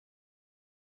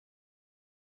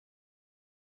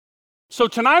So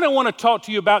tonight I want to talk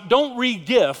to you about don't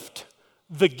re-gift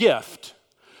the gift.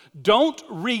 Don't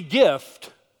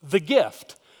re-gift the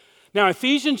gift. Now,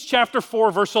 Ephesians chapter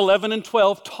 4, verse 11 and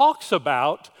 12 talks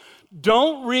about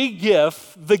don't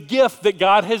re-gift the gift that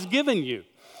God has given you.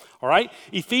 All right?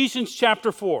 Ephesians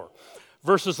chapter 4,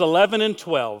 verses 11 and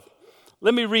 12.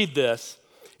 Let me read this.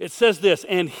 It says this,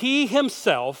 and he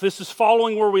himself, this is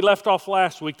following where we left off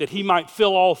last week, that he might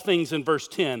fill all things in verse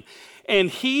 10. And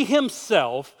he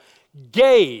himself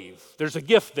gave, there's a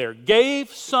gift there, gave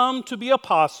some to be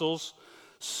apostles,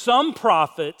 some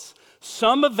prophets,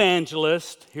 some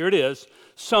evangelists, here it is,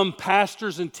 some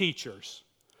pastors and teachers.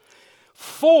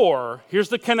 Here's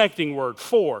the connecting word,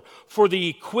 for the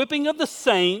equipping of the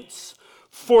saints,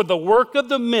 for the work of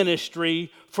the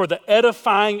ministry, for the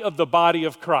edifying of the body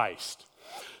of Christ.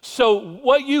 So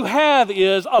what you have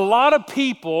is a lot of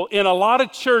people in a lot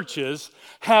of churches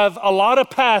have a lot of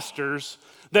pastors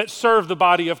that serve the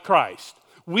body of Christ.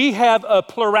 We have a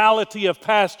plurality of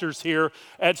pastors here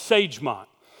at Sagemont.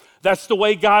 That's the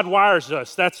way God wires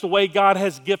us. That's the way God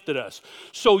has gifted us.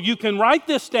 So you can write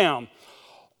this down.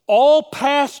 All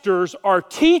pastors are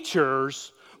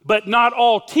teachers, but not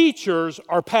all teachers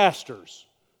are pastors.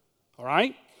 All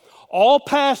right? All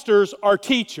pastors are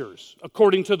teachers,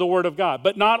 according to the Word of God,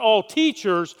 but not all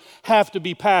teachers have to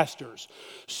be pastors.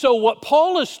 So what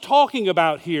Paul is talking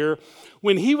about here,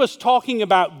 when he was talking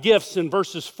about gifts in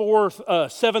verses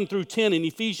 7 through 10 in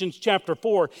Ephesians chapter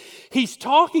 4, he's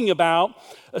talking about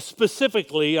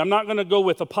specifically, I'm not going to go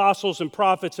with apostles and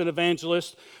prophets and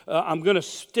evangelists. I'm going to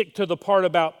stick to the part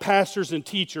about pastors and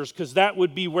teachers because that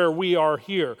would be where we are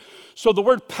here. So the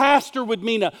word pastor would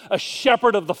mean a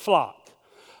shepherd of the flock.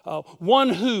 One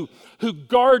who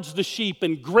guards the sheep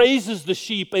and grazes the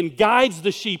sheep and guides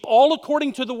the sheep, all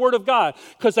according to the Word of God.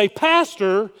 Because a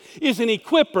pastor is an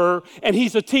equipper and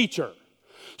he's a teacher.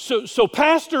 So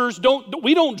pastors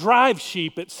we don't drive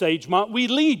sheep at Sagemont, we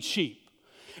lead sheep.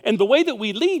 And the way that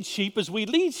we lead sheep is we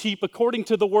lead sheep according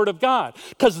to the Word of God.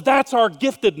 Because that's our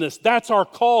giftedness, that's our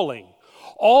calling.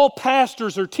 All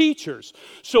pastors are teachers.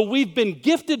 So we've been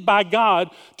gifted by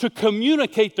God to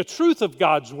communicate the truth of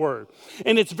God's word.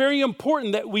 And it's very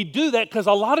important that we do that because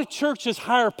a lot of churches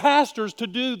hire pastors to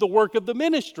do the work of the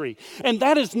ministry. And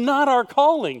that is not our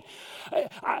calling.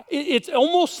 It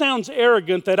almost sounds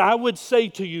arrogant that I would say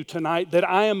to you tonight that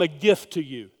I am a gift to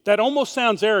you. That almost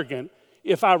sounds arrogant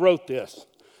if I wrote this,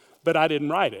 but I didn't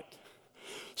write it.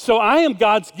 So I am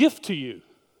God's gift to you.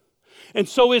 And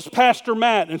so is Pastor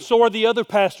Matt, and so are the other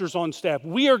pastors on staff.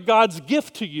 We are God's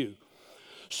gift to you.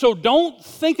 So don't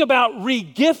think about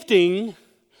re-gifting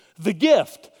the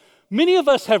gift. Many of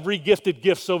us have re-gifted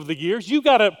gifts over the years. You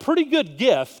got a pretty good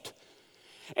gift,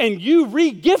 and you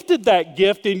re-gifted that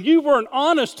gift, and you weren't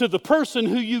honest to the person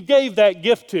who you gave that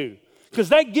gift to, because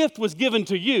that gift was given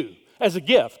to you as a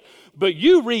gift. But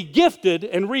you re-gifted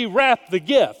and re-wrapped the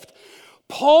gift.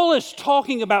 Paul is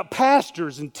talking about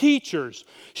pastors and teachers,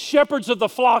 shepherds of the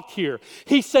flock here.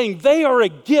 He's saying they are a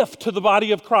gift to the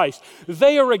body of Christ.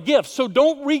 They are a gift, so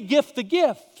don't re-gift the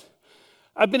gift.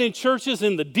 I've been in churches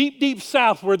in the deep, deep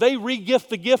South where they re-gift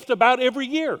the gift about every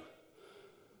year.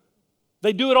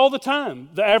 They do it all the time.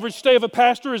 The average stay of a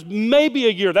pastor is maybe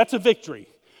a year. That's a victory.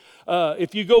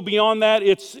 If you go beyond that,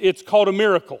 it's called a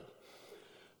miracle.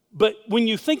 But when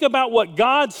you think about what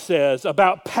God says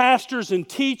about pastors and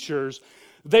teachers,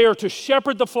 they are to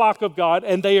shepherd the flock of God,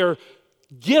 and they are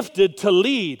gifted to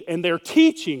lead, and they're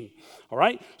teaching, all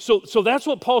right? So that's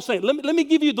what Paul's saying. Let me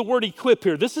give you the word equip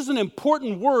here. This is an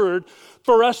important word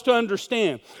for us to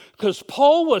understand, because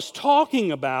Paul was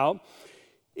talking about,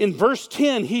 in verse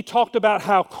 10, he talked about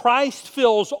how Christ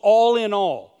fills all in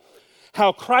all,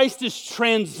 how Christ is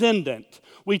transcendent.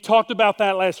 We talked about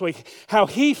that last week, how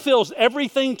he fills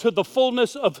everything to the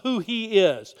fullness of who he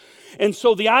is. And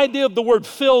so the idea of the word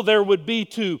fill there would be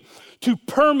to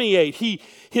permeate.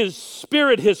 His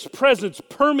spirit, his presence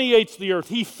permeates the earth.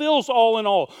 He fills all in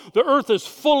all. The earth is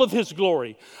full of his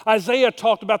glory. Isaiah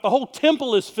talked about the whole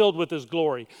temple is filled with his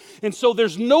glory. And so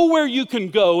there's nowhere you can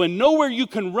go and nowhere you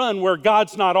can run where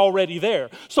God's not already there.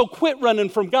 So quit running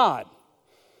from God.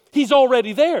 He's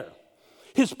already there.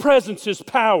 His presence, his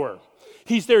power.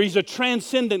 He's there. He's a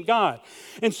transcendent God.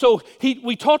 And so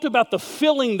we talked about the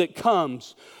filling that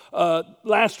comes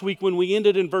last week when we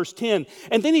ended in verse 10.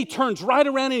 And then he turns right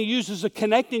around and he uses a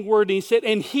connecting word. And he said,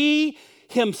 and he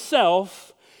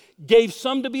himself gave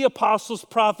some to be apostles,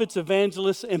 prophets,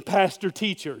 evangelists, and pastor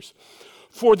teachers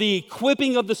for the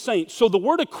equipping of the saints. So the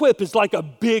word equip is like a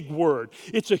big word.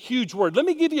 It's a huge word. Let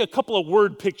me give you a couple of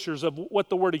word pictures of what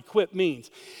the word equip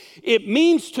means. It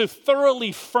means to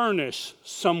thoroughly furnish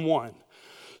someone.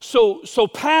 So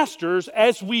pastors,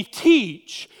 as we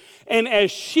teach, And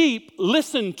as sheep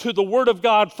listen to the word of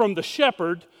God from the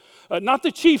shepherd, not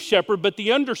the chief shepherd, but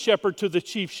the under shepherd to the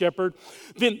chief shepherd,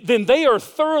 then they are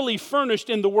thoroughly furnished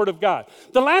in the word of God.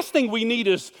 The last thing we need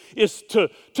is to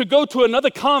go to another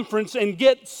conference and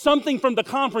get something from the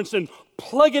conference and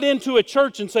plug it into a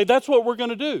church and say, that's what we're going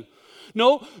to do.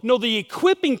 No, the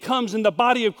equipping comes in the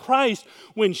body of Christ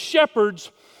when shepherds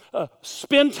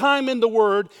spend time in the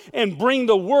word and bring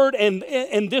the word, and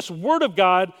this word of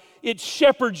God, it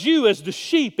shepherds you as the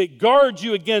sheep. It guards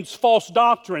you against false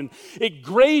doctrine. It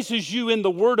grazes you in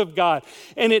the word of God,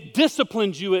 and it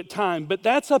disciplines you at times. But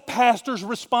that's a pastor's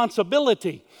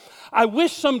responsibility. I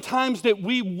wish sometimes that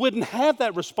we wouldn't have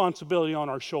that responsibility on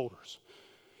our shoulders.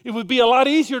 It would be a lot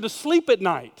easier to sleep at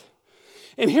night.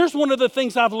 And here's one of the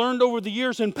things I've learned over the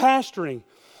years in pastoring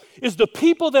is the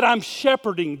people that I'm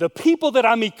shepherding, the people that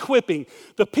I'm equipping,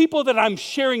 the people that I'm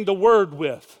sharing the word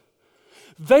with,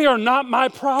 they are not my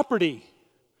property.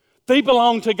 They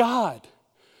belong to God.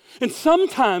 And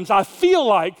sometimes I feel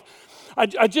like I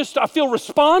feel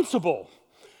responsible.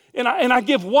 And I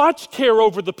give watch care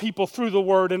over the people through the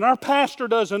word. And our pastor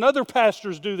does, and other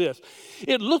pastors do this.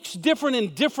 It looks different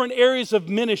in different areas of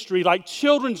ministry, like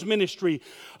children's ministry.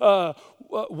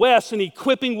 Wes and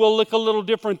equipping will look a little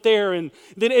different there. And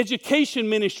then education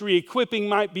ministry, equipping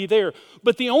might be there.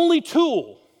 But the only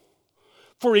tool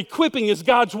for equipping is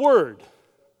God's word.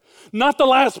 Not the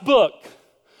last book,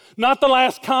 not the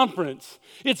last conference.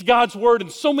 It's God's word.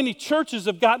 And so many churches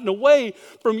have gotten away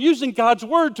from using God's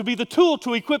word to be the tool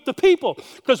to equip the people,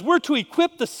 because we're to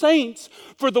equip the saints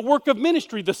for the work of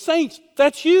ministry. The saints,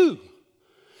 that's you.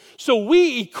 So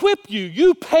we equip you.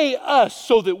 You pay us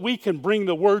so that we can bring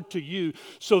the word to you,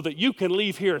 so that you can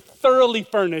leave here thoroughly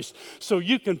furnished, so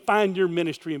you can find your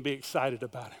ministry and be excited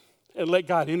about it and let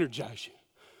God energize you.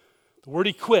 The word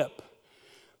equip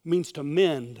means to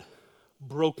mend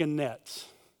broken nets.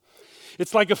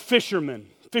 It's like a fisherman.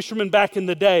 Fishermen back in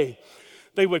the day,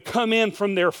 they would come in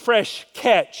from their fresh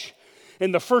catch,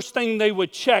 and the first thing they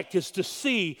would check is to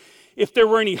see if there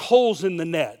were any holes in the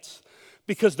nets,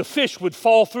 because the fish would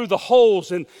fall through the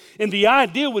holes. And the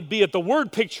idea would be, the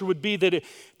word picture would be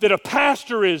that a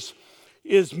pastor is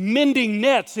mending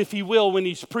nets, if he will, when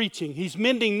he's preaching. He's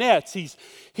mending nets.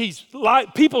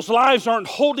 People's lives aren't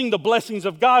holding the blessings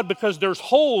of God because there's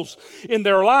holes in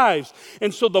their lives.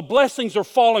 And so the blessings are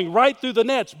falling right through the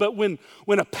nets. But when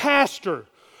a pastor,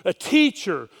 a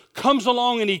teacher, comes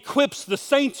along and equips the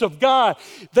saints of God,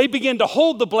 they begin to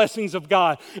hold the blessings of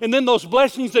God. And then those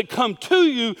blessings that come to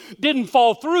you didn't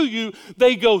fall through you.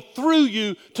 They go through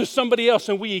you to somebody else.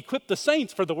 And we equip the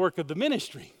saints for the work of the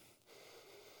ministry.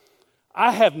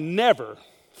 I have never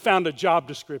found a job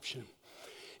description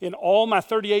in all my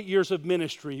 38 years of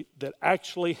ministry that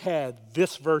actually had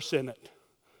this verse in it.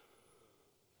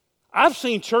 I've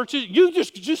seen churches, you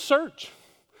just search.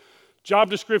 Job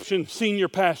description, senior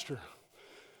pastor.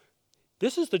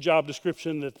 This is the job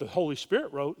description that the Holy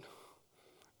Spirit wrote.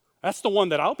 That's the one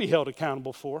that I'll be held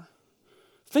accountable for.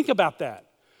 Think about that.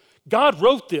 God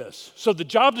wrote this. So the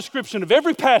job description of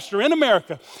every pastor in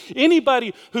America,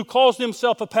 anybody who calls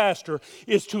themselves a pastor,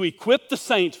 is to equip the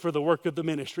saints for the work of the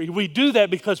ministry. We do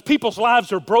that because people's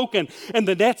lives are broken and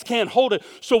the nets can't hold it.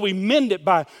 So we mend it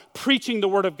by preaching the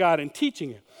word of God and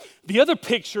teaching it. The other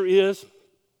picture is,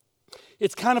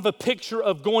 it's kind of a picture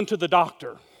of going to the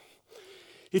doctor.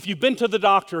 If you've been to the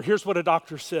doctor, here's what a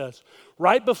doctor says.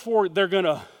 Right before they're going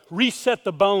to reset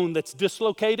the bone that's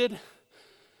dislocated,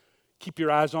 keep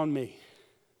your eyes on me.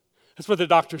 That's what the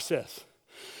doctor says.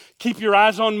 Keep your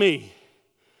eyes on me.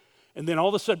 And then all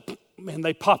of a sudden, man,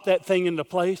 they pop that thing into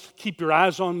place. Keep your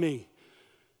eyes on me.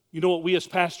 You know what we as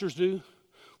pastors do?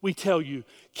 We tell you,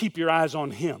 keep your eyes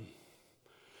on him.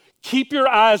 Keep your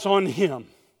eyes on him.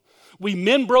 We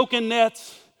mend broken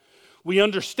nets. We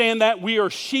understand that. We are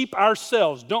sheep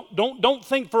ourselves. Don't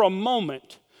think for a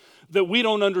moment that we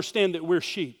don't understand that we're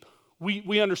sheep.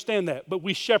 We understand that, but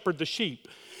we shepherd the sheep.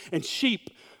 And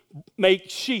sheep make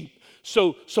sheep.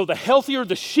 So the healthier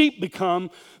the sheep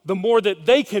become, the more that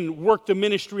they can work the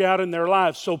ministry out in their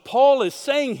lives. So Paul is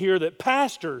saying here that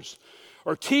pastors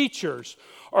or teachers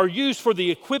are used for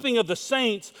the equipping of the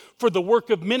saints for the work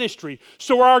of ministry.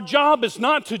 So our job is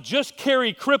not to just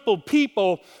carry crippled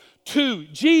people to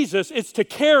Jesus. It's to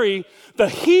carry the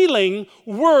healing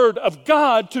word of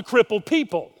God to crippled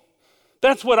people.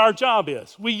 That's what our job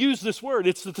is. We use this word.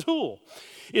 It's the tool.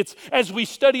 It's as we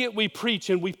study it, we preach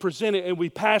and we present it and we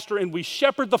pastor and we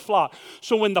shepherd the flock.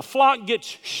 So when the flock gets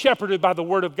shepherded by the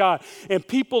word of God and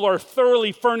people are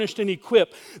thoroughly furnished and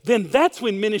equipped, then that's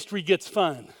when ministry gets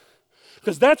fun.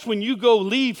 Because that's when you go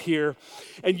leave here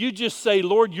and you just say,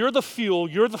 Lord, you're the fuel,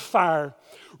 you're the fire.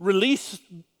 Release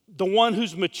the one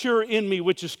who's mature in me,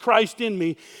 which is Christ in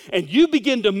me, and you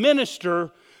begin to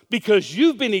minister because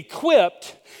you've been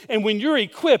equipped, and when you're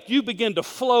equipped, you begin to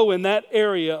flow in that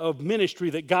area of ministry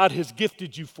that God has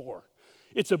gifted you for.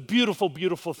 It's a beautiful,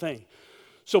 beautiful thing.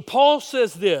 So Paul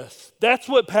says this, that's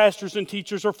what pastors and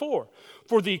teachers are for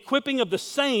the equipping of the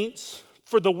saints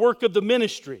for the work of the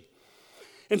ministry.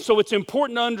 And so it's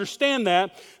important to understand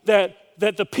that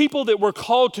the people that we're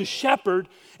called to shepherd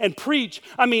and preach,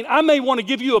 I may want to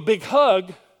give you a big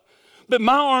hug, but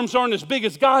my arms aren't as big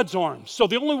as God's arms. So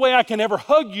the only way I can ever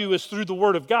hug you is through the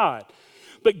Word of God.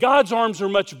 But God's arms are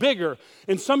much bigger.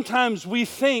 And sometimes we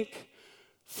think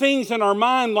things in our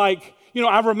mind like,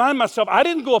 I remind myself, I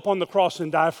didn't go up on the cross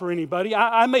and die for anybody.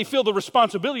 I may feel the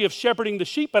responsibility of shepherding the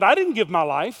sheep, but I didn't give my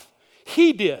life.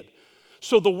 He did.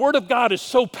 So the Word of God is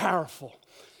so powerful.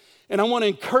 And I want to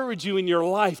encourage you in your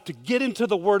life to get into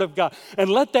the Word of God and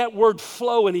let that Word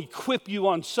flow and equip you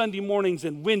on Sunday mornings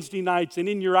and Wednesday nights and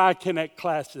in your iConnect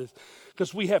classes,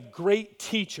 because we have great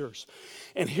teachers.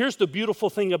 And here's the beautiful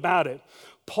thing about it.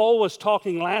 Paul was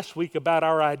talking last week about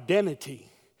our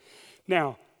identity.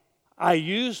 Now, I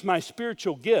use my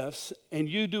spiritual gifts, and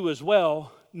you do as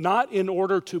well, not in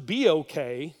order to be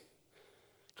okay,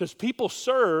 because people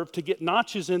serve to get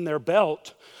notches in their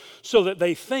belt so that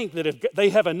they think that if they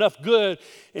have enough good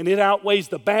and it outweighs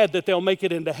the bad that they'll make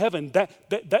it into heaven.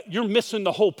 That you're missing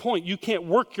the whole point. You can't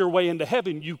work your way into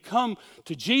heaven. You come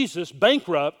to Jesus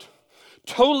bankrupt,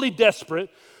 totally desperate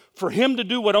for Him to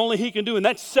do what only He can do, and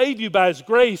that's save you by His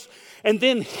grace. And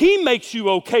then He makes you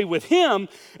okay with Him,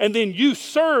 and then you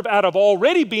serve out of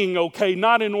already being okay,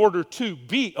 not in order to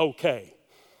be okay.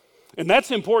 And that's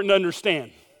important to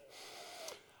understand.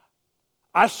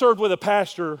 I served with a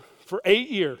pastor for 8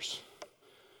 years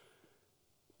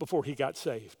before he got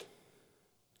saved.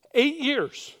 8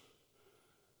 years.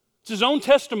 It's his own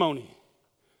testimony.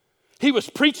 He was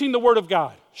preaching the Word of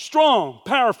God, strong,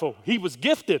 powerful. He was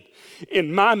gifted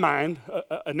in my mind,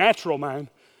 a natural mind.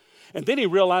 And then he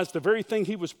realized the very thing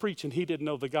he was preaching, he didn't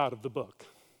know the God of the book.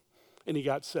 And he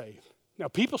got saved. Now,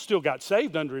 people still got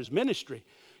saved under his ministry.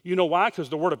 You know why? Because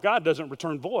the Word of God doesn't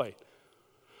return void.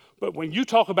 But when you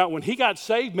talk about when he got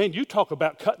saved, man, you talk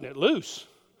about cutting it loose.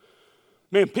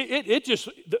 Man,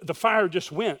 the fire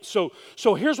just went. So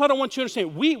here's what I want you to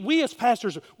understand. We as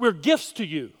pastors, we're gifts to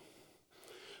you.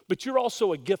 But you're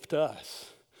also a gift to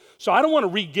us. So I don't want to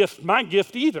re-gift my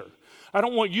gift either. I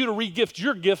don't want you to re-gift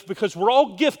your gift, because we're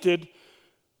all gifted.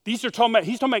 He's talking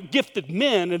about gifted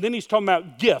men, and then he's talking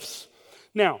about gifts.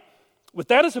 Now, with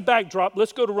that as a backdrop,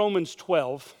 let's go to Romans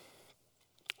 12.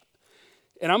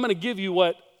 And I'm going to give you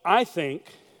what I think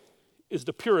is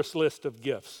the purest list of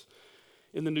gifts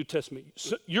in the New Testament.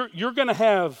 So you're going to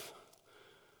have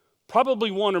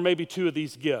probably one or maybe two of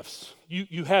these gifts.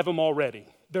 You have them already.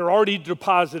 They're already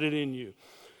deposited in you.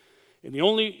 And the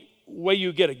only way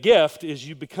you get a gift is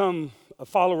you become a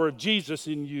follower of Jesus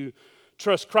and you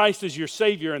trust Christ as your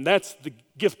Savior, and that's the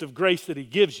gift of grace that He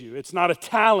gives you. It's not a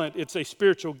talent, it's a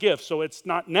spiritual gift. So it's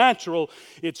not natural,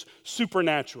 it's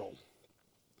supernatural.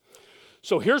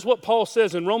 So here's what Paul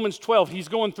says in Romans 12. He's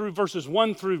going through verses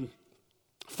 1 through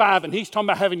 5, and he's talking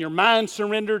about having your mind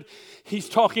surrendered. He's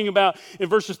talking about, in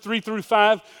verses 3 through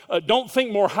 5, don't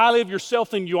think more highly of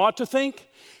yourself than you ought to think.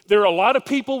 There are a lot of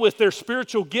people with their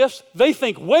spiritual gifts, they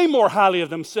think way more highly of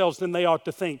themselves than they ought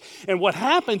to think. And what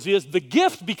happens is the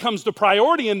gift becomes the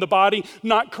priority in the body,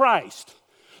 not Christ.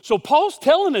 So Paul's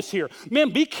telling us here, man,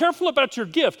 be careful about your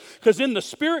gift, because in the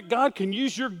Spirit, God can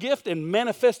use your gift and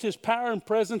manifest His power and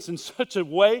presence in such a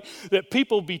way that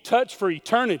people will be touched for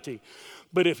eternity.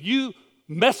 But if you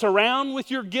mess around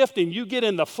with your gift and you get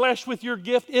in the flesh with your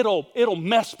gift, it'll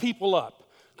mess people up,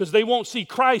 because they won't see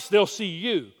Christ, they'll see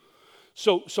you.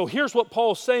 So here's what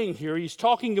Paul's saying here. He's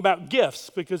talking about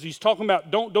gifts, because he's talking about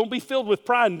don't be filled with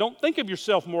pride and don't think of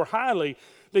yourself more highly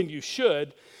than you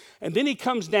should. And then he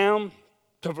comes down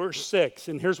to verse 6,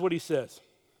 and here's what he says.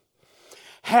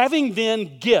 Having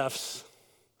then gifts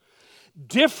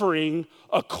differing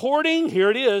according, here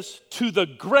it is, to the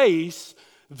grace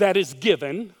that is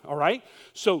given, all right?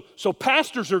 So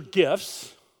pastors are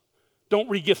gifts. Don't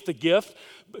re-gift the gift.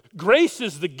 Grace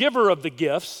is the giver of the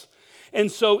gifts. And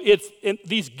so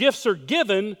these gifts are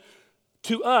given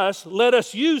to us. Let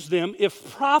us use them.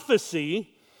 If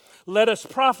prophecy, let us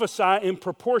prophesy in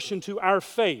proportion to our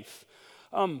faith.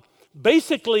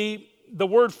 Basically, the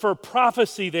word for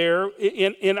prophecy there,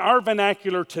 in our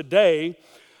vernacular today,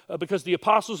 because the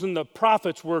apostles and the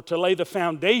prophets were to lay the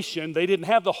foundation, they didn't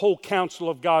have the whole counsel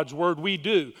of God's word. We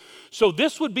do. So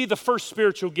this would be the first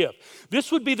spiritual gift.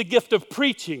 This would be the gift of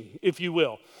preaching, if you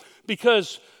will,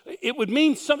 because it would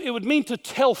mean to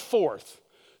tell forth,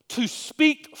 to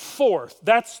speak forth.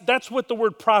 That's what the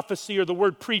word prophecy or the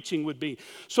word preaching would be.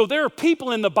 So there are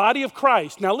people in the body of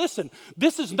Christ. Now listen,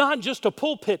 this is not just a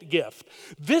pulpit gift.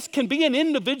 This can be an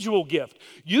individual gift.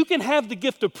 You can have the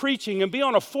gift of preaching and be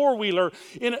on a four-wheeler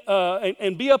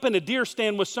and be up in a deer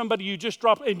stand with somebody you just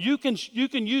dropped, and you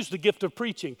can use the gift of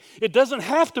preaching. It doesn't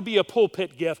have to be a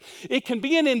pulpit gift. It can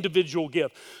be an individual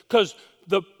gift, because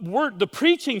the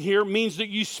preaching here means that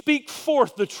you speak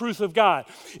forth the truth of God.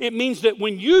 It means that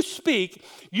when you speak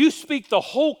the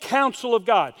whole counsel of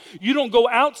God. You don't go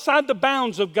outside the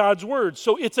bounds of God's word.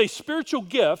 So it's a spiritual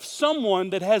gift,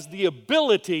 someone that has the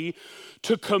ability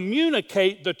to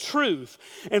communicate the truth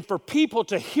and for people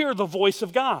to hear the voice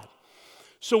of God.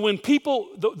 So when people,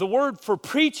 the word for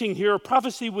preaching here,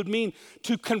 prophecy, would mean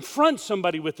to confront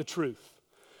somebody with the truth.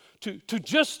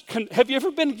 Have you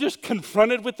ever been just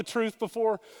confronted with the truth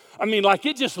before? I mean, like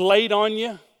it just laid on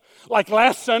you. Like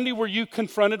last Sunday, were you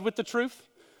confronted with the truth?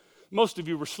 Most of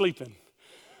you were sleeping.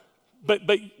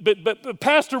 But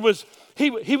Pastor was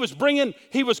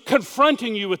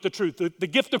confronting you with the truth, the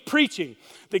gift of preaching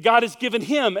that God has given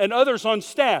him and others on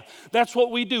staff. That's what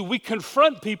we do. We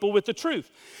confront people with the truth.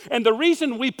 And the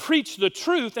reason we preach the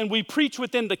truth and we preach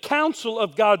within the counsel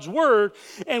of God's word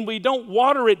and we don't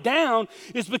water it down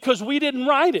is because we didn't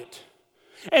write it.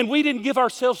 And we didn't give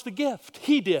ourselves the gift.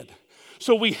 He did.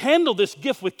 So we handle this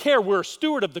gift with care. We're a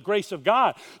steward of the grace of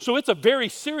God. So it's a very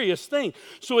serious thing.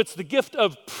 So it's the gift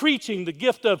of preaching, the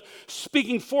gift of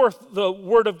speaking forth the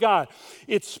word of God.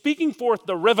 It's speaking forth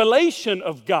the revelation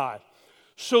of God.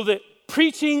 So that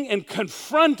preaching and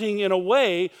confronting in a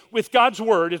way with God's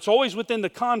word, it's always within the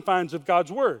confines of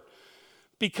God's word.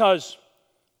 Because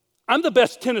I'm the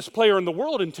best tennis player in the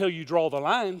world until you draw the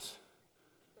lines.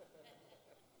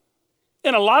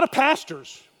 And a lot of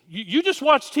pastors, you just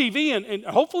watch TV and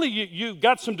hopefully you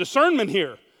got some discernment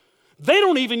here. They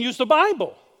don't even use the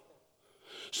Bible.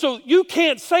 So you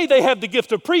can't say they have the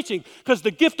gift of preaching, because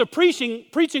the gift of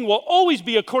preaching will always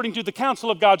be according to the counsel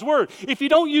of God's word. If you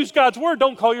don't use God's word,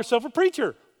 don't call yourself a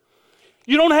preacher.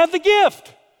 You don't have the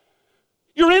gift.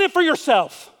 You're in it for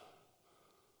yourself.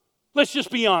 Let's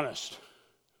just be honest.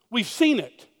 We've seen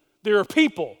it. There are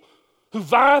people who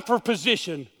vie for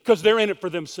position because they're in it for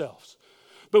themselves.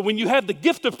 But when you have the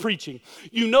gift of preaching,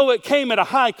 you know it came at a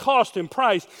high cost and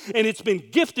price, and it's been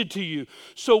gifted to you.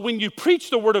 So when you preach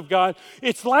the word of God,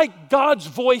 it's like God's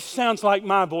voice sounds like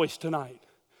my voice tonight.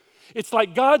 It's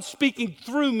like God speaking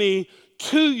through me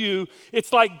to you.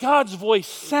 It's like God's voice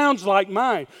sounds like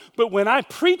mine. But when I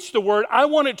preach the word, I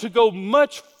want it to go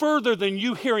much further than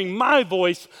you hearing my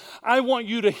voice. I want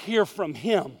you to hear from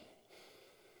him.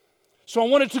 So I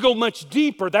want it to go much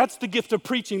deeper. That's the gift of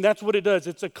preaching. That's what it does.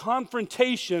 It's a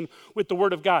confrontation with the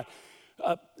word of God.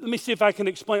 Let me see if I can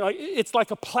explain. It's like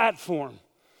a platform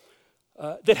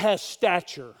that has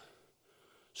stature.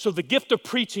 So the gift of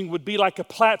preaching would be like a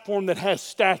platform that has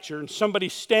stature, and somebody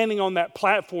standing on that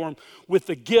platform with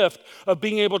the gift of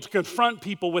being able to confront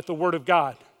people with the word of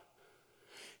God.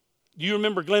 Do you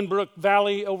remember Glenbrook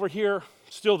Valley over here?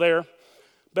 Still there.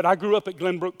 But I grew up at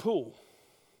Glenbrook Pool.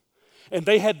 And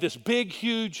they had this big,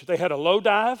 huge, they had a low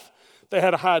dive, they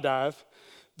had a high dive,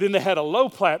 then they had a low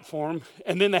platform,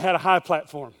 and then they had a high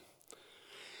platform.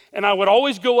 And I would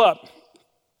always go up.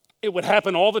 It would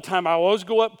happen all the time. I would always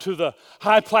go up to the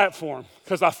high platform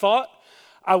because I thought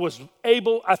I would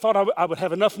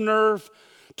have enough nerve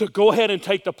to go ahead and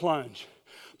take the plunge.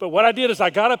 But what I did is I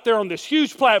got up there on this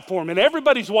huge platform, and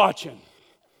everybody's watching.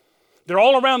 They're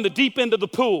all around the deep end of the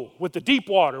pool with the deep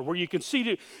water where you can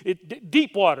see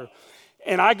deep water.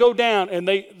 And I go down, and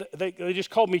they just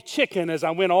called me chicken as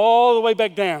I went all the way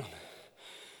back down.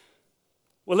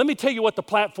 Well, let me tell you what the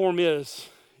platform is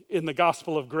in the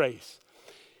gospel of grace.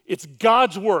 It's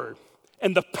God's word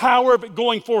and the power of it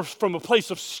going forth from a place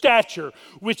of stature,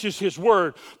 which is his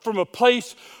word, from a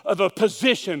place of a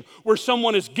position where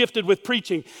someone is gifted with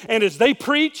preaching. And as they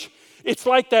preach, it's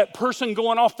like that person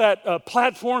going off that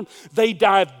platform. They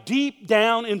dive deep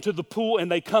down into the pool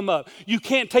and they come up. You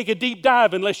can't take a deep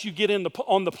dive unless you get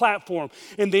on the platform.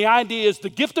 And the idea is the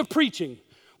gift of preaching,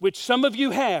 which some of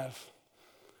you have,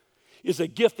 is a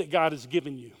gift that God has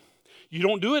given you. You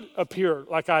don't do it up here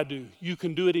like I do. You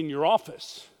can do it in your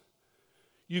office.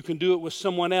 You can do it with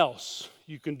someone else.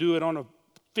 You can do it on a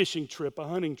fishing trip, a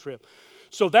hunting trip.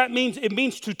 So it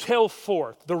means to tell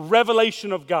forth the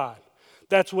revelation of God.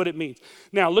 That's what it means.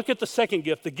 Now, look at the second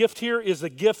gift. The gift here is a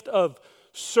gift of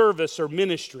service or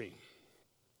ministry.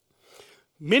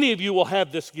 Many of you will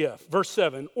have this gift. Verse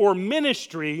 7, or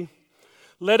ministry,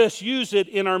 let us use it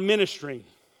in our ministry.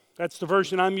 That's the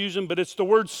version I'm using, but it's the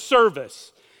word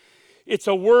service. It's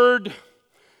a word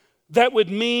that would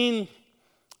mean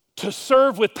to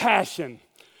serve with passion,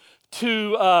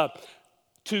 to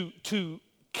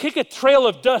kick a trail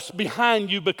of dust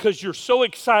behind you because you're so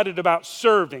excited about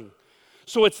serving.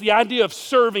 So it's the idea of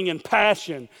serving and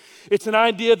passion. It's an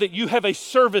idea that you have a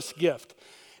service gift.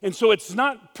 And so it's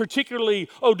not particularly,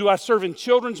 do I serve in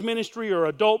children's ministry or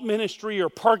adult ministry or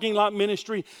parking lot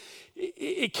ministry?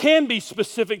 It can be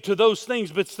specific to those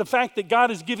things, but it's the fact that God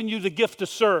has given you the gift to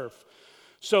serve.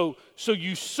 So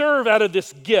you serve out of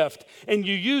this gift, and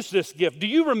you use this gift. Do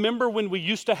you remember when we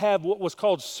used to have what was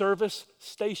called service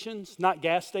stations, not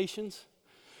gas stations?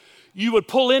 You would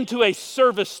pull into a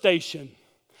service station,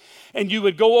 and you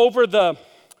would go over the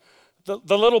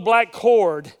little black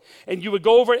cord, and you would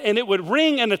go over, and it would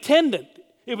ring an attendant.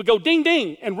 It would go ding,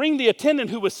 ding, and ring the attendant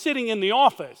who was sitting in the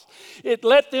office. It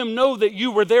let them know that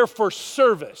you were there for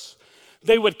service.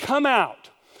 They would come out.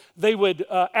 They would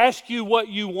ask you what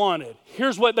you wanted.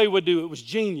 Here's what they would do. It was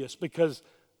genius because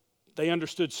they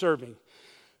understood serving.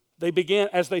 They began,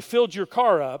 as they filled your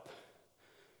car up,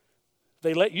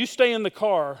 they let you stay in the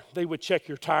car. They would check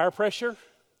your tire pressure.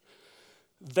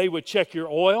 They would check your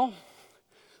oil.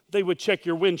 They would check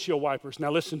your windshield wipers. Now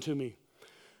listen to me.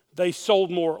 They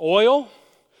sold more oil.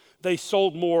 They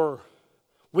sold more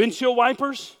windshield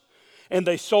wipers. And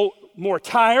they sold more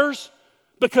tires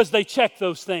because they checked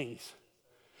those things.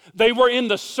 They were in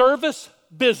the service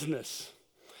business.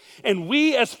 And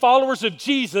we as followers of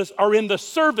Jesus are in the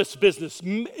service business.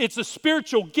 It's a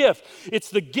spiritual gift.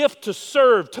 It's the gift to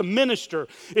serve, to minister.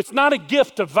 It's not a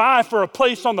gift to vie for a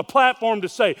place on the platform to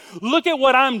say, look at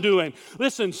what I'm doing.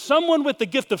 Listen, someone with the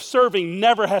gift of serving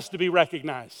never has to be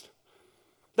recognized.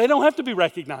 They don't have to be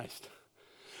recognized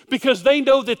because they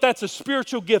know that that's a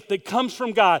spiritual gift that comes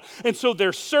from God. And so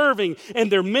they're serving and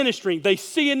they're ministering. They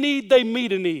see a need, they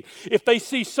meet a need. If they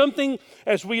see something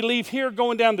as we leave here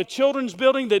going down the children's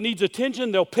building that needs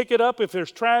attention, they'll pick it up if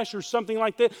there's trash or something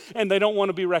like that, and they don't want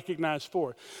to be recognized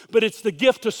for it. But it's the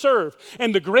gift to serve.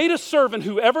 And the greatest servant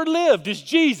who ever lived is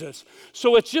Jesus.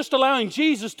 So it's just allowing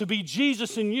Jesus to be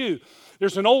Jesus in you.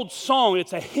 There's an old song,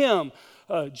 it's a hymn.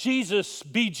 Jesus,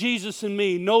 be Jesus in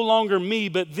me, no longer me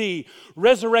but thee.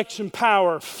 Resurrection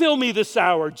power, fill me this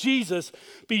hour. Jesus,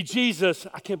 be Jesus.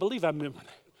 I can't believe I remember that.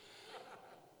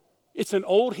 It's an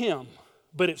old hymn,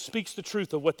 but it speaks the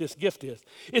truth of what this gift is.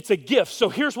 It's a gift. So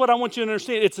here's what I want you to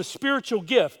understand. It's a spiritual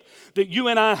gift that you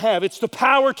and I have. It's the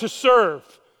power to serve.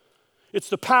 It's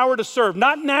the power to serve,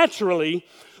 not naturally,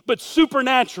 but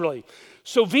supernaturally.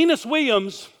 So Venus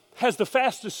Williams has the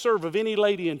fastest serve of any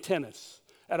lady in tennis.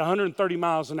 At 130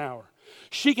 miles an hour.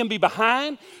 She can be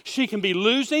behind. She can be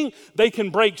losing. They can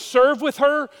break serve with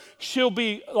her. She'll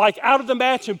be like out of the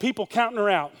match and people counting her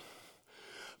out.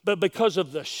 But because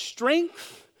of the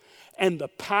strength and the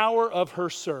power of her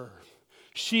serve,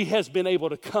 she has been able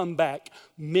to come back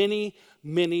many,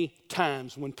 many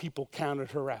times when people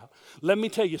counted her out. Let me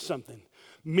tell you something.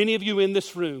 Many of you in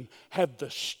this room have the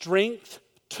strength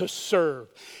to serve.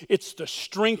 It's the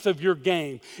strength of your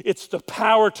game. It's the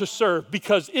power to serve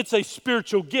because it's a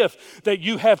spiritual gift that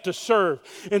you have to serve.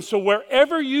 And so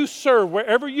wherever you serve,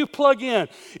 wherever you plug in,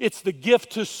 it's the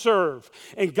gift to serve.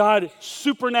 And God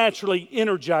supernaturally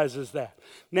energizes that.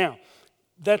 Now,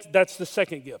 that's the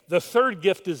second gift. The third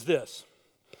gift is this.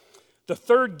 The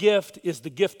third gift is the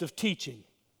gift of teaching.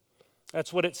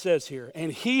 That's what it says here.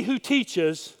 And he who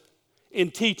teaches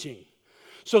in teaching.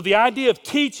 So the idea of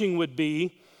teaching would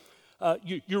be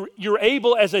you're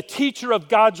able as a teacher of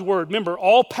God's word. Remember,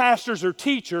 all pastors are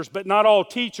teachers, but not all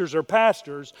teachers are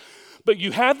pastors. But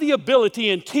you have the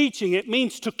ability in teaching. It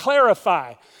means to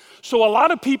clarify. So a lot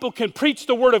of people can preach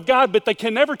the word of God, but they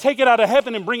can never take it out of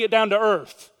heaven and bring it down to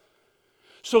earth.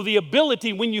 So the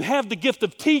ability, when you have the gift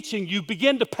of teaching, you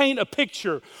begin to paint a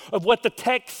picture of what the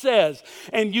text says.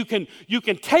 And you can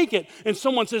take it and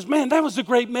someone says, man, that was a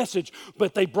great message.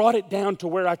 But they brought it down to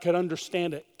where I could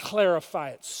understand it, clarify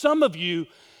it. Some of you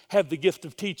have the gift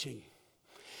of teaching.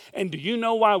 And do you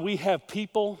know why we have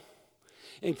people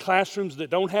in classrooms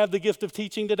that don't have the gift of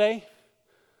teaching today?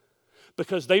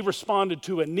 Because they responded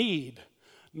to a need,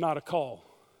 not a call.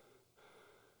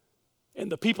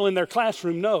 And the people in their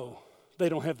classroom know they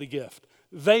don't have the gift.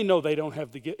 They know they don't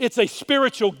have the gift. It's a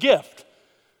spiritual gift.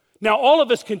 Now, all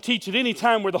of us can teach at any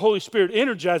time where the Holy Spirit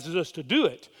energizes us to do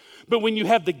it. But when you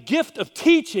have the gift of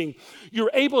teaching,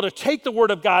 you're able to take the Word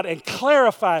of God and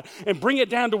clarify it and bring it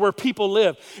down to where people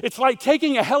live. It's like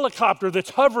taking a helicopter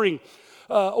that's hovering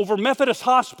over Methodist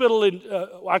Hospital in,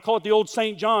 I call it the old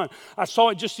St. John. I saw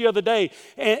it just the other day.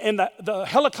 And the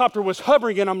helicopter was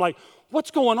hovering, and I'm like,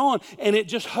 what's going on? And it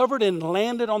just hovered and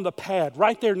landed on the pad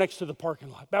right there next to the parking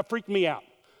lot. That freaked me out.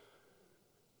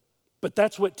 But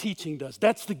that's what teaching does.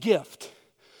 That's the gift.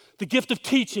 The gift of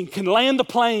teaching can land the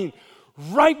plane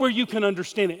right where you can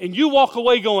understand it. And you walk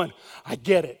away going, I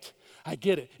get it. I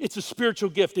get it. It's a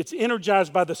spiritual gift. It's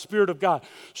energized by the Spirit of God.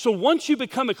 So once you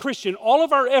become a Christian, all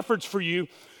of our efforts for you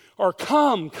are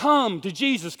come to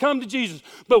Jesus, come to Jesus.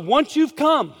 But once you've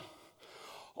come,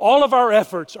 all of our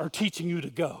efforts are teaching you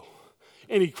to go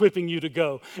and equipping you to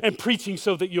go and preaching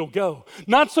so that you'll go.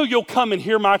 Not so you'll come and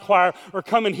hear my choir or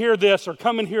come and hear this or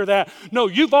come and hear that. No,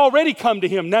 you've already come to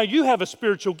him. Now you have a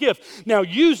spiritual gift. Now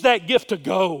use that gift to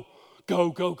go. Go,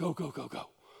 go, go, go, go, go.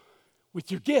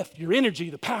 With your gift, your energy,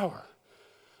 the power.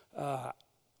 I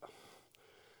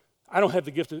don't have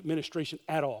the gift of administration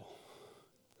at all.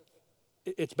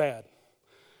 It's bad.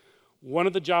 One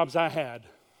of the jobs I had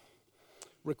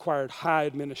required high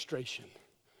administration.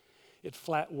 It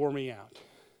flat wore me out.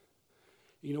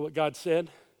 You know what God said?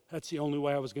 That's the only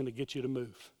way I was going to get you to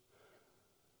move.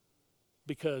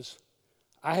 Because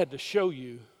I had to show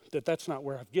you that that's not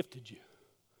where I've gifted you.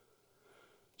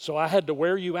 So I had to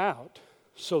wear you out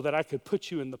so that I could put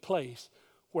you in the place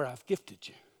where I've gifted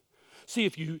you. See,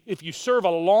 if you serve a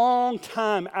long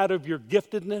time out of your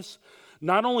giftedness,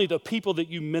 not only the people that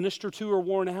you minister to are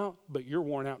worn out, but you're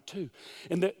worn out too.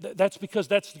 And that's because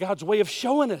that's God's way of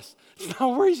showing us. It's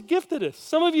not where he's gifted us.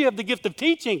 Some of you have the gift of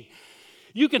teaching.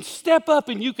 You can step up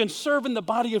and you can serve in the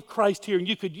body of Christ here, and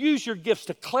you could use your gifts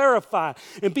to clarify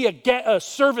and be a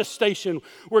service station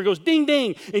where it goes ding,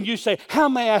 ding, and you say, how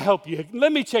may I help you?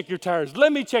 Let me check your tires.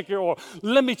 Let me check your oil.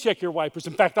 Let me check your wipers.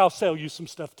 In fact, I'll sell you some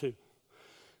stuff too.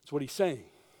 That's what he's saying.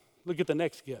 Look at the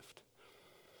next gift.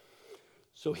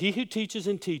 So he who teaches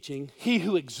in teaching, he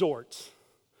who exhorts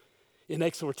in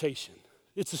exhortation.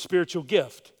 It's a spiritual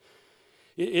gift.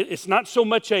 It's not so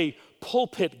much a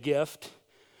pulpit gift.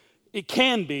 It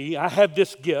can be. I have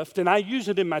this gift, and I use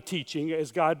it in my teaching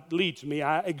as God leads me.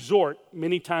 I exhort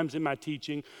many times in my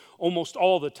teaching, almost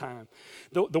all the time.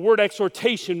 The word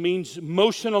exhortation means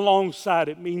motion alongside.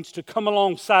 It means to come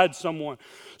alongside someone.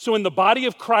 So in the body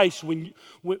of Christ,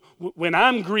 when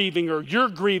I'm grieving or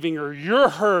you're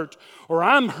hurt or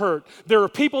I'm hurt, there are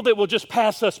people that will just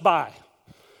pass us by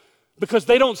because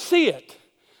they don't see it.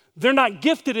 They're not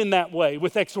gifted in that way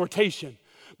with exhortation.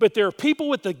 But there are people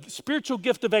with the spiritual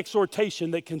gift of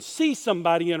exhortation that can see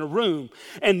somebody in a room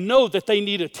and know that they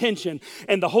need attention,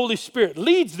 and the Holy Spirit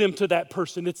leads them to that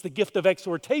person. It's the gift of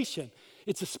exhortation.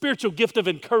 It's a spiritual gift of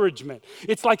encouragement.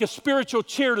 It's like a spiritual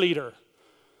cheerleader.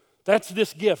 That's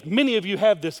this gift. Many of you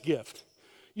have this gift.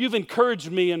 You've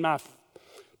encouraged me in my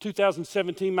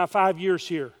 2017, my 5 years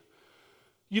here.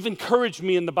 You've encouraged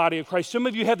me in the body of Christ. Some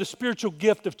of you have the spiritual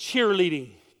gift of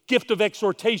cheerleading, gift of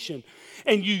exhortation,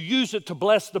 and you use it to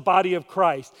bless the body of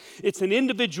Christ. It's an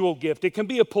individual gift. It can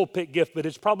be a pulpit gift, but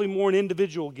it's probably more an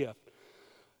individual gift.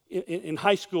 In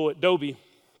high school at Dobie,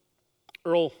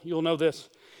 Earl, you'll know this.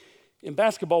 In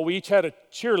basketball, we each had a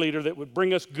cheerleader that would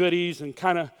bring us goodies and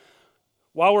kind of,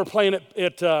 while we're playing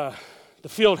at the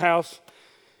field house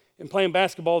and playing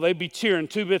basketball, they'd be cheering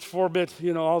 2 bits, 4 bits,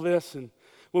 all this. And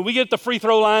when we get the free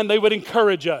throw line, they would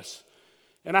encourage us.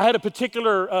 And I had a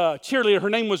particular cheerleader. Her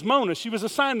name was Mona. She was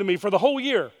assigned to me for the whole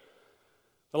year.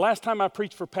 The last time I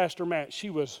preached for Pastor Matt, she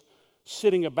was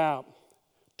sitting about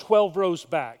 12 rows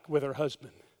back with her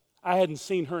husband. I hadn't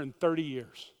seen her in 30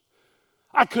 years.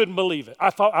 I couldn't believe it. I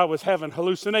thought I was having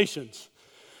hallucinations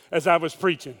as I was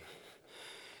preaching.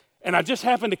 And I just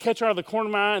happened to catch her out of the corner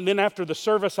of my eye. And then after the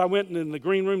service, I went in the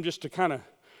green room just to kind of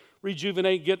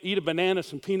rejuvenate, eat a banana,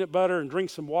 some peanut butter, and drink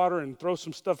some water and throw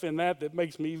some stuff in that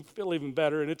makes me feel even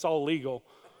better, and it's all legal.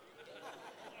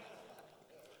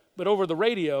 But over the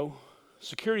radio,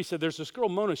 security said, there's this girl,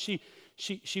 Mona, she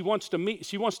wants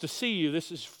to see you.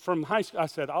 This is from high school. I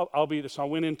said, I'll be there. So I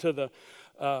went into the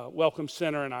welcome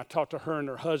center, and I talked to her and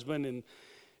her husband,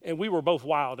 and we were both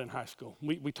wild in high school.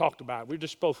 We talked about it. We were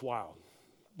just both wild,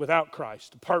 without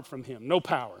Christ, apart from him, no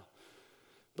power.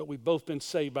 But we've both been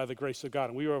saved by the grace of God,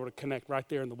 and we were able to connect right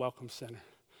there in the Welcome Center.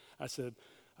 I said,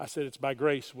 it's by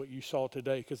grace what you saw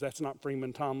today, because that's not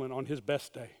Freeman Tomlin on his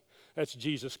best day. That's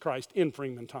Jesus Christ in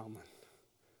Freeman Tomlin.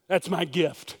 That's my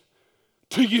gift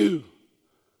to you.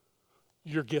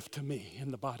 Your gift to me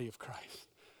in the body of Christ.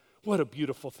 What a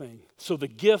beautiful thing. So the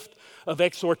gift of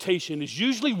exhortation is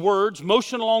usually words,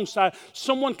 motion alongside.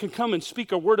 Someone can come and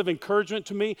speak a word of encouragement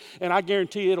to me, and I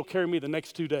guarantee you it'll carry me the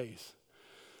next 2 days.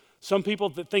 Some people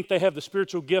that think they have the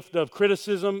spiritual gift of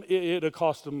criticism, it'll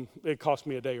cost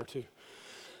me a day or two.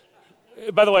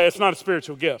 By the way, it's not a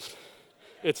spiritual gift.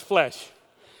 It's flesh.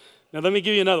 Now let me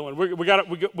give you another one.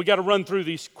 We got to run through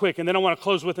these quick, and then I want to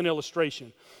close with an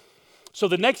illustration. So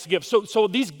the next gift, so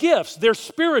these gifts, they're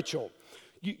spiritual.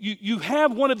 You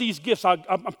have one of these gifts. I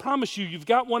promise you, you've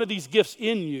got one of these gifts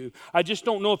in you. I just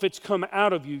don't know if it's come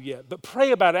out of you yet. But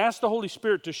pray about it. Ask the Holy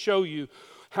Spirit to show you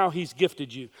how he's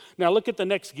gifted you. Now look at the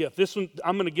next gift. This one,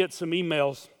 I'm going to get some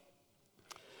emails.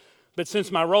 But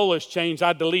since my role has changed,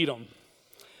 I delete them.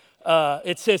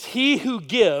 It says, he who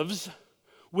gives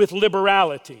with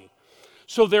liberality.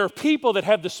 So there are people that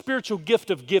have the spiritual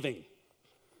gift of giving.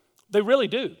 They really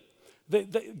do.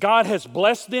 God has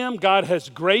blessed them. God has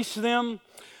graced them.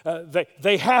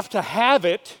 They have to have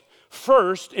it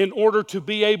first in order to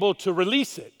be able to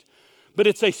release it. But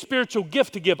it's a spiritual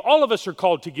gift to give. All of us are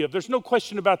called to give. There's no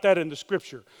question about that in the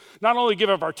Scripture. Not only give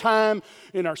of our time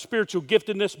and our spiritual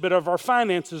giftedness, but of our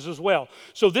finances as well.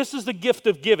 So this is the gift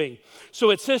of giving. So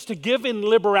it says to give in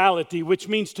liberality, which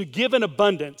means to give in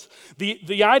abundance.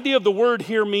 The idea of the word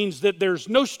here means that there's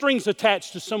no strings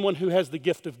attached to someone who has the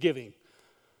gift of giving.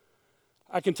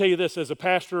 I can tell you this, as a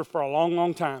pastor for a long,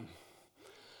 long time,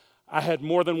 I had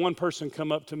more than one person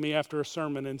come up to me after a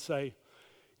sermon and say,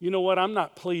 you know what, I'm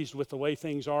not pleased with the way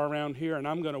things are around here, and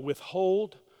I'm going to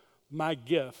withhold my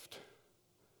gift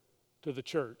to the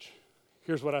church.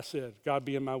 Here's what I said, God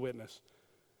being my witness.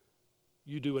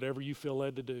 You do whatever you feel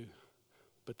led to do,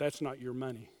 but that's not your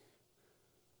money.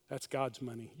 That's God's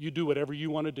money. You do whatever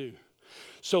you want to do.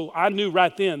 So I knew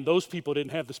right then those people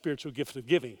didn't have the spiritual gift of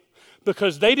giving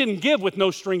because they didn't give with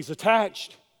no strings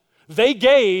attached. They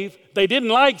gave, they didn't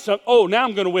like some, now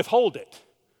I'm going to withhold it.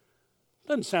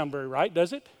 Doesn't sound very right,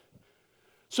 does it?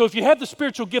 So if you have the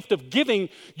spiritual gift of giving,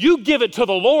 you give it to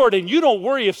the Lord and you don't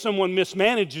worry if someone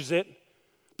mismanages it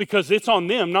because it's on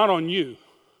them, not on you.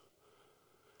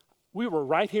 We were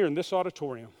right here in this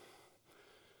auditorium.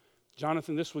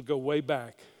 Jonathan, this would go way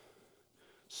back.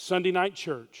 Sunday night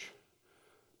church.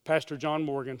 Pastor John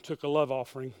Morgan took a love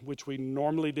offering, which we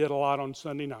normally did a lot on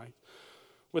Sunday night,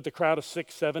 with a crowd of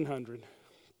 600-700.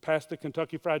 Passed the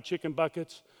Kentucky Fried Chicken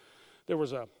buckets. There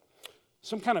was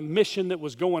some kind of mission that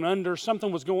was going under.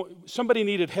 Somebody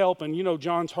needed help, and you know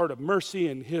John's heart of mercy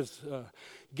and his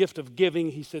gift of giving.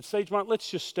 He said, Sagemont,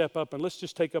 let's just step up and let's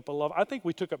just take up a love. I think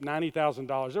we took up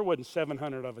 $90,000. There wasn't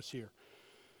 700 of us here.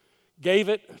 Gave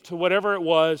it to whatever it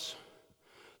was.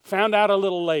 Found out a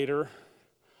little later,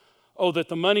 that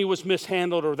the money was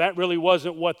mishandled or that really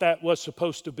wasn't what that was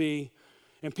supposed to be.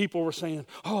 And people were saying,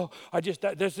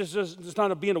 this is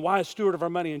not being a wise steward of our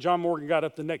money. And John Morgan got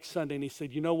up the next Sunday and he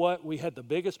said, you know what? We had the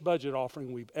biggest budget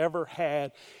offering we've ever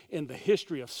had in the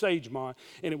history of Sagemont.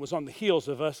 And it was on the heels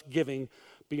of us giving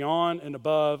beyond and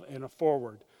above and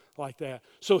forward like that.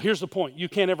 So here's the point. You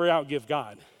can't ever outgive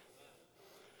God.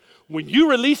 When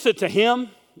you release it to him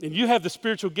and you have the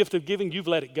spiritual gift of giving, you've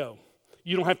let it go.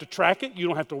 You don't have to track it. You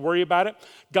don't have to worry about it.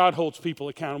 God holds people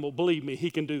accountable. Believe me, he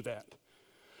can do that.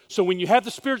 So when you have the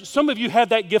Spirit, some of you have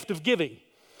that gift of giving.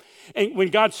 And when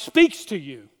God speaks to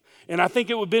you, and I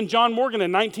think it would have been John Morgan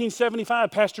in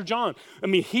 1975, Pastor John. I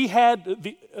mean, he had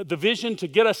the vision to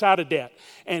get us out of debt,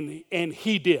 and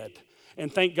he did.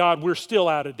 And thank God we're still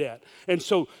out of debt. And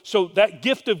so that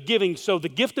gift of giving,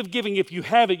 the gift of giving, if you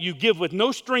have it, you give with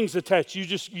no strings attached.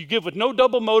 You give with no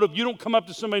double motive. You don't come up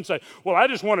to somebody and say, well, I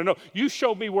just want to know. You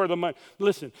show me where the money.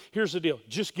 Listen, here's the deal.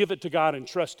 Just give it to God and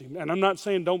trust him. And I'm not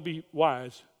saying don't be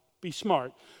wise. Be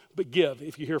smart, but give.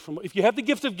 If you have the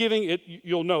gift of giving,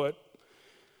 you'll know it.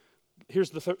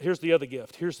 Here's the other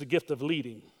gift. Here's the gift of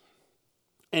leading.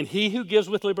 And he who gives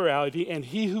with liberality, and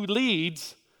he who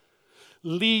leads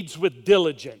with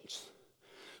diligence.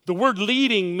 The word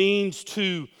leading means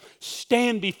to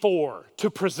stand before, to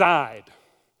preside.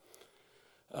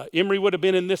 Emery would have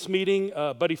been in this meeting,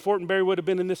 Buddy Fortenberry would have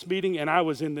been in this meeting, and I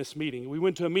was in this meeting. We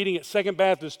went to a meeting at Second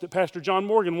Baptist that Pastor John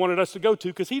Morgan wanted us to go to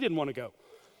because he didn't want to go.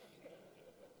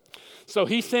 So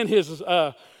he sent his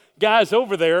guys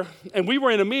over there, and we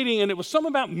were in a meeting, and it was something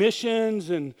about missions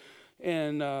and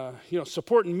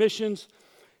supporting missions.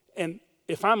 And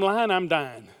if I'm lying, I'm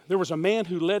dying. There was a man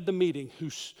who led the meeting.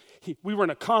 We were in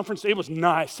a conference. It was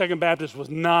nice. Second Baptist was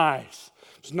nice.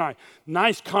 It was nice.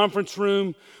 Nice conference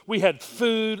room. We had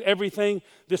food, everything.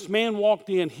 This man walked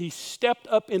in. He stepped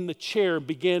up in the chair and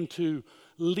began to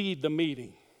lead the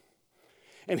meeting.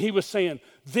 And he was saying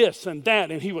this and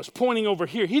that, and he was pointing over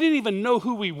here. He didn't even know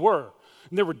who we were.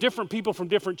 And there were different people from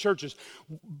different churches.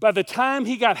 By the time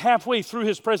he got halfway through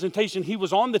his presentation, he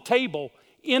was on the table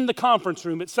in the conference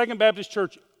room at Second Baptist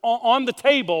Church on the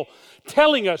table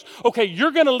telling us, okay,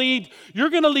 you're going to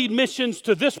lead missions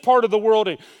to this part of the world,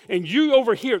 and you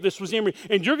over here, this was Emery,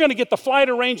 and you're going to get the flight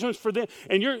arrangements for them,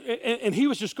 and he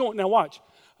was just going, now watch.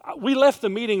 We left the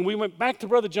meeting, we went back to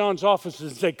Brother John's office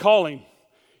and said, call him.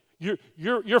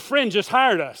 Your friend just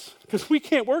hired us because we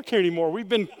can't work here anymore. We're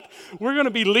going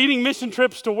to be leading mission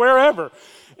trips to wherever.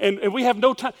 And we have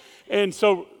no time. And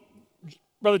so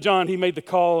Brother John, he made the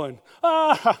call and,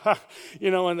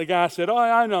 and the guy said,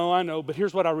 I know. But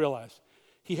here's what I realized.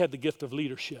 He had the gift of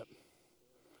leadership.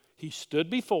 He stood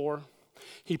before,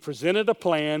 he presented a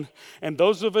plan, and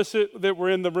those of us that were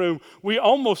in the room, we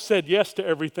almost said yes to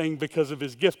everything because of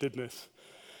his giftedness.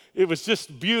 It was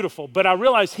just beautiful. But I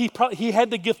realized he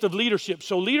had the gift of leadership.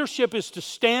 So leadership is to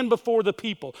stand before the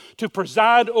people, to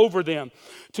preside over them,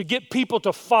 to get people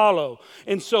to follow.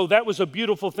 And so that was a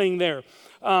beautiful thing there.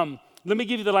 Let me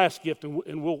give you the last gift,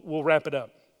 and we'll wrap it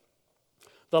up.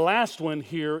 The last one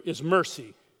here is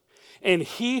mercy. And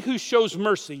he who shows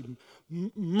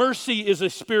mercy is a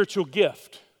spiritual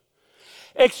gift.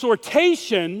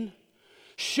 Exhortation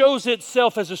shows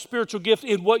itself as a spiritual gift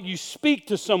in what you speak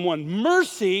to someone.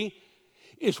 Mercy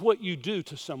is what you do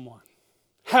to someone.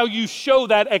 How you show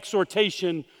that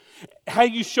exhortation, how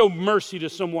you show mercy to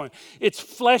someone. It's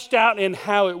fleshed out in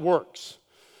how it works.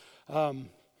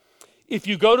 If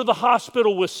you go to the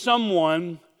hospital with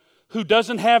someone who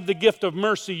doesn't have the gift of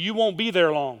mercy, you won't be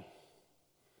there long.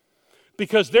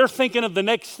 Because they're thinking of the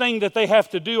next thing that they have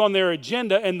to do on their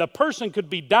agenda, and the person could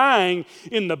be dying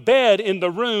in the bed, in the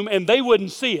room, and they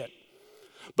wouldn't see it.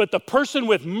 But the person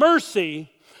with mercy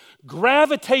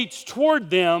gravitates toward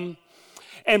them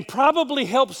and probably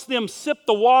helps them sip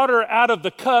the water out of the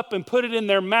cup and put it in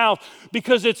their mouth,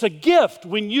 because it's a gift.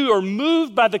 When you are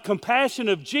moved by the compassion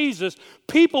of Jesus,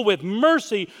 people with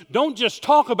mercy don't just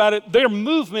talk about it, they're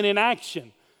movement in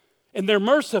action, and they're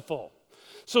merciful.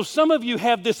 So some of you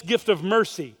have this gift of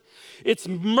mercy. It's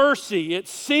mercy.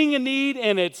 It's seeing a need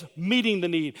and it's meeting the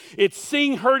need. It's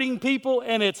seeing hurting people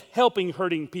and it's helping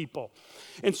hurting people.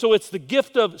 And so it's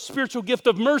the spiritual gift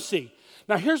of mercy.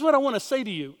 Now here's what I want to say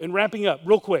to you in wrapping up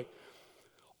real quick.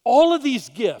 All of these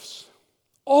gifts,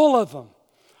 all of them,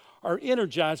 are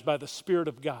energized by the Spirit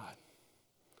of God,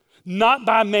 not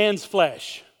by man's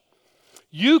flesh.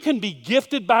 You can be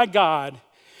gifted by God,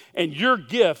 and your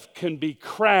gift can be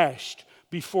crashed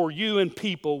before you and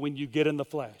people when you get in the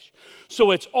flesh.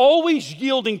 So it's always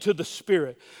yielding to the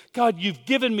Spirit. God, you've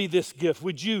given me this gift.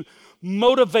 Would you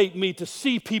motivate me to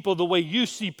see people the way you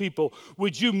see people?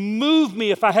 Would you move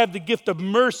me, if I have the gift of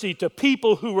mercy, to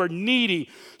people who are needy,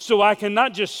 so I can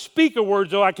not just speak a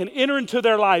word, so I can enter into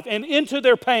their life and into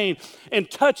their pain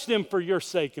and touch them for your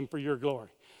sake and for your glory.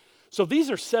 So these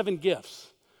are 7 gifts.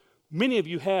 Many of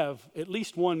you have at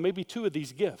least one, maybe 2 of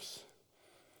these gifts.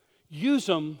 Use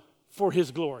them for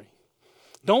his glory.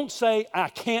 Don't say, I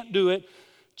can't do it.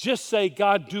 Just say,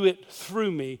 God, do it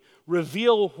through me.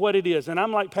 Reveal what it is. And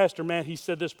I'm like Pastor Matt, he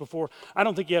said this before. I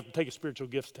don't think you have to take a spiritual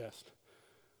gifts test.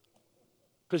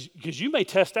 Because you may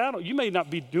test out, you may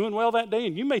not be doing well that day,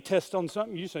 and you may test on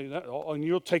something, you say, and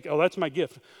you'll take, that's my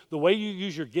gift. The way you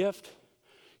use your gift,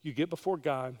 you get before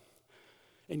God,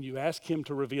 and you ask him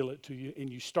to reveal it to you, and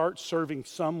you start serving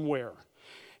somewhere.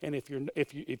 And if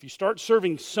you start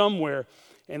serving somewhere,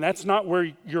 and that's not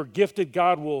where you're gifted,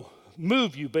 God will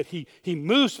move you, but he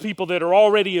moves people that are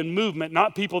already in movement,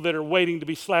 not people that are waiting to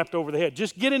be slapped over the head.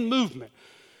 Just get in movement.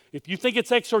 If you think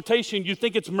it's exhortation, you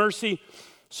think it's mercy,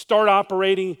 start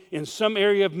operating in some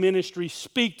area of ministry,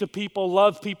 speak to people,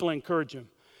 love people, encourage them.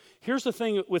 Here's the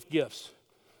thing with gifts.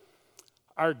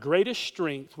 Our greatest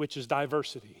strength, which is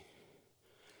diversity,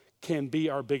 can be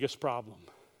our biggest problem.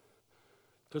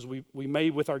 Because we may,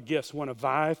 with our gifts, want to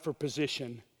vie for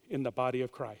position in the body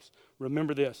of Christ.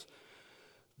 Remember this.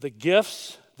 The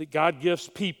gifts that God gives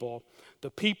people, the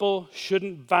people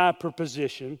shouldn't vie for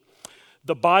position.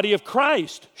 The body of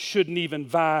Christ shouldn't even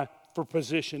vie for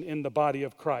position in the body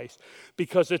of Christ.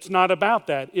 Because it's not about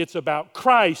that. It's about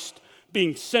Christ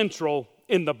being central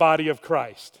in the body of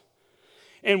Christ.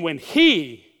 And when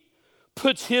he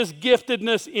puts his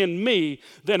giftedness in me,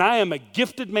 then I am a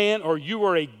gifted man, or you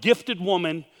are a gifted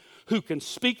woman who can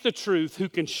speak the truth, who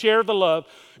can share the love,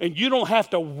 and you don't have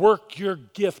to work your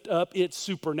gift up. It's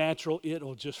supernatural.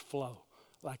 It'll just flow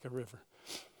like a river.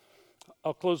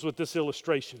 I'll close with this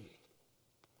illustration.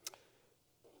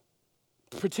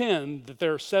 Pretend that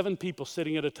there are 7 people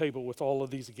sitting at a table with all of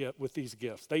these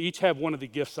gifts. They each have one of the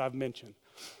gifts I've mentioned.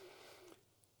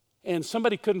 And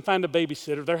somebody couldn't find a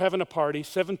babysitter. They're having a party,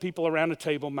 7 people around a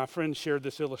table. My friend shared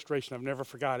this illustration. I've never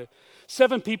forgot it.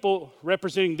 7 people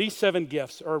representing these 7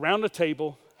 gifts are around a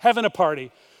table, having a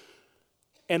party,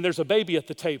 and there's a baby at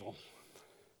the table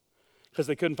because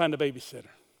they couldn't find a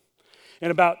babysitter.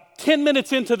 And about 10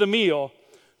 minutes into the meal,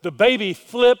 the baby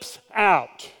flips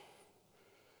out.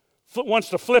 Wants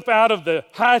to flip out of the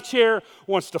high chair,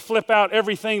 wants to flip out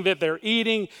everything that they're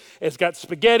eating. It's got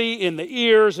spaghetti in the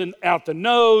ears and out the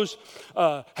nose,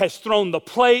 has thrown the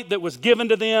plate that was given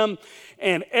to them,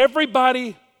 and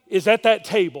everybody is at that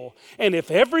table, and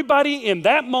if everybody in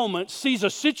that moment sees a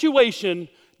situation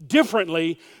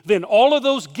differently, then all of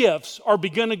those gifts are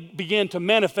begin to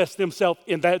manifest themselves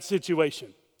in that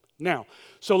situation. Now,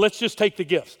 so let's just take the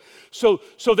gifts. So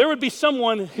there would be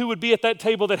someone who would be at that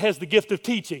table that has the gift of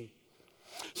teaching.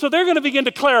 So they're going to begin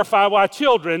to clarify why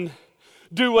children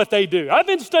do what they do. I've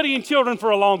been studying children for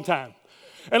a long time.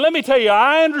 And let me tell you,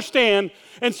 I understand.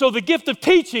 And so the gift of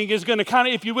teaching is going to kind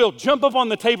of, if you will, jump up on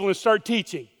the table and start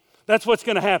teaching. That's what's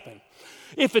going to happen.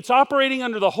 If it's operating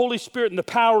under the Holy Spirit and the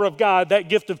power of God, that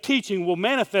gift of teaching will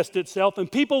manifest itself,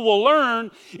 and people will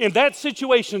learn in that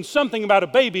situation something about a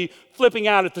baby flipping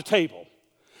out at the table,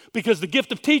 because the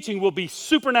gift of teaching will be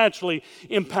supernaturally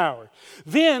empowered.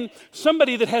 Then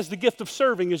somebody that has the gift of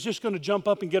serving is just going to jump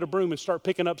up and get a broom and start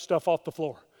picking up stuff off the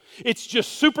floor. It's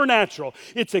just supernatural.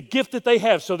 It's a gift that they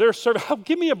have. So they're serving, oh,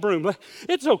 give me a broom.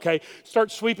 It's okay. Start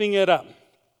sweeping it up.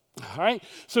 All right,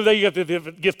 so there you got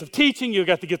the gift of teaching, you've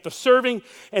got the gift of serving,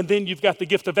 and then you've got the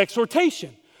gift of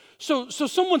exhortation. So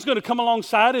someone's going to come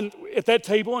alongside and at that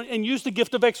table and use the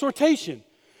gift of exhortation.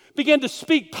 Begin to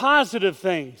speak positive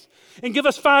things and give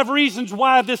us 5 reasons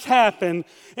why this happened,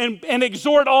 and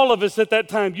exhort all of us at that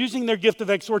time using their gift of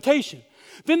exhortation.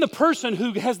 Then the person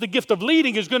who has the gift of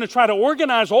leading is going to try to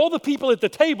organize all the people at the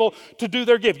table to do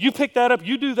their gift. You pick that up,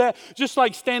 you do that, just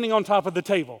like standing on top of the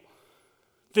table.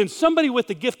 Then somebody with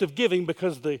the gift of giving,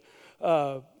 because the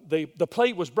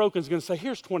plate was broken, is going to say,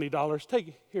 here's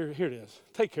 $20. Here it is.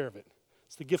 Take care of it.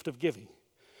 It's the gift of giving.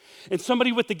 And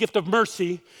somebody with the gift of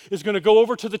mercy is going to go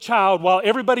over to the child while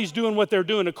everybody's doing what they're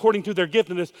doing according to their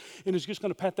giftedness, and is just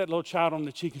going to pat that little child on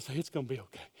the cheek and say, it's going to be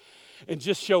okay. And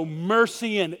just show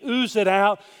mercy and ooze it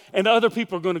out. And other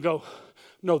people are going to go,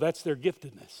 no, that's their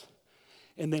giftedness.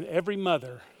 And then every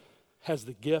mother has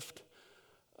the gift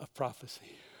of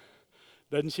prophecy.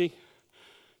 Doesn't she?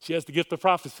 She has the gift of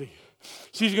prophecy.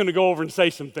 She's going to go over and say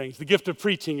some things, the gift of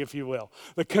preaching, if you will,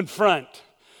 the confront.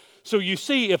 So you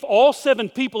see, if all 7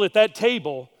 people at that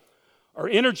table are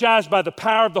energized by the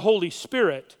power of the Holy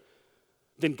Spirit,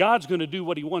 then God's going to do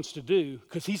what he wants to do,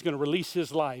 because he's going to release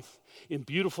his life in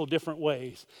beautiful different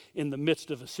ways in the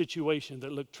midst of a situation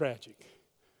that looked tragic.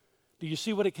 Do you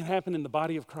see what it can happen in the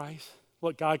body of Christ?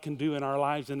 What God can do in our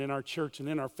lives and in our church and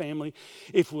in our family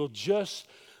if we'll just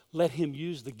let him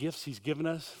use the gifts he's given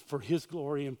us for his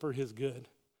glory and for his good.